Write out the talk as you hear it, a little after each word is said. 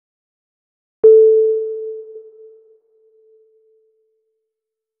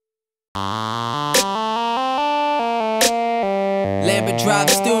Lambert Drive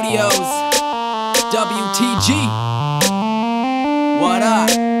Studios, WTG. What up?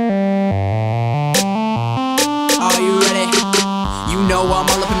 Are you ready? You know I'm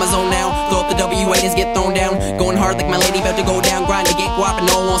all up in my zone now. Throw up the W-haters, get thrown down. Going hard like my lady about to go down. Grind to get guap and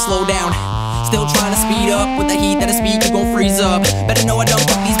no one won't slow down. Still trying to speed up. With the heat that I speak, you gon' freeze up. Better know I don't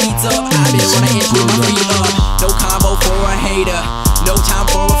fuck these beats up. I've been running inch with my feet up. No combo for a hater, no time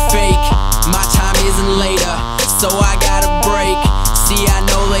for a fake. My time isn't later, so I gotta break. See, I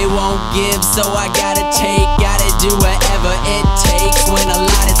know they won't give, so I gotta take. Gotta do whatever it takes when a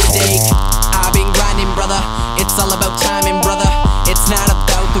lot at stake. I've been grinding, brother. It's all about timing, brother. It's not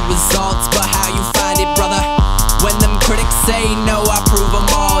about the results, but how you find it, brother. When them critics say no, I prove them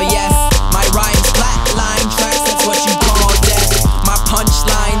all, yes. My rhymes flatline tracks, that's what you call death. My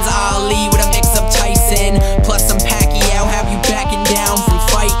punchlines, Ali with a mix of Tyson, plus some Pacquiao, have you backing down from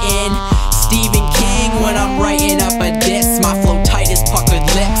fighting. Stephen King when I'm writing up a diss. My flow tight as puckered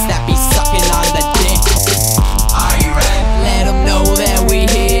lips that be sucking on the dick. Are you ready? Let them know that we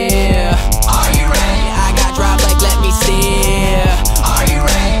here. Are you ready? I got drop like let me steer. Are you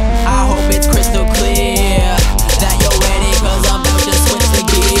ready? I hope it's crystal clear that you're ready, cause I'm about to switch the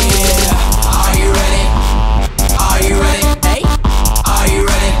gear. Are you ready? Are you ready? Hey, Are you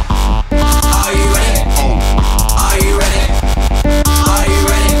ready? Are you ready? Are you ready? Are you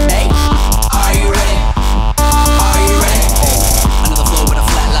ready? hey. Are you ready? Are you ready? Another flow with a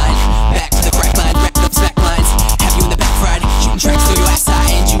flat line. Back to the crack line, wrapping up slack lines. Have you in the back fried, shooting tracks through your ass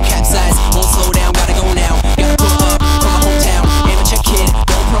high and you capsize. Won't slow down, gotta go now. Gotta pull up from my hometown. Amateur kid,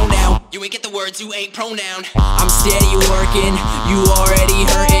 don't pro now. You ain't get the words, you ain't pronoun. I'm steady working, you already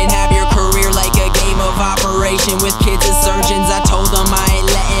hurting. Have your career like a game of operation with kids and surgeons. I told them I ain't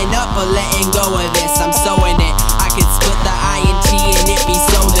letting up or letting go of this. I'm so in it. I could split the INT and it be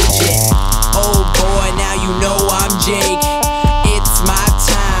so legit. Oh boy, now you know I'm Jake. It's my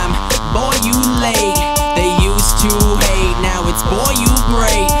time, boy you late. They used to hate, now it's boy you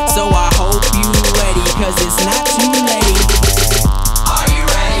great.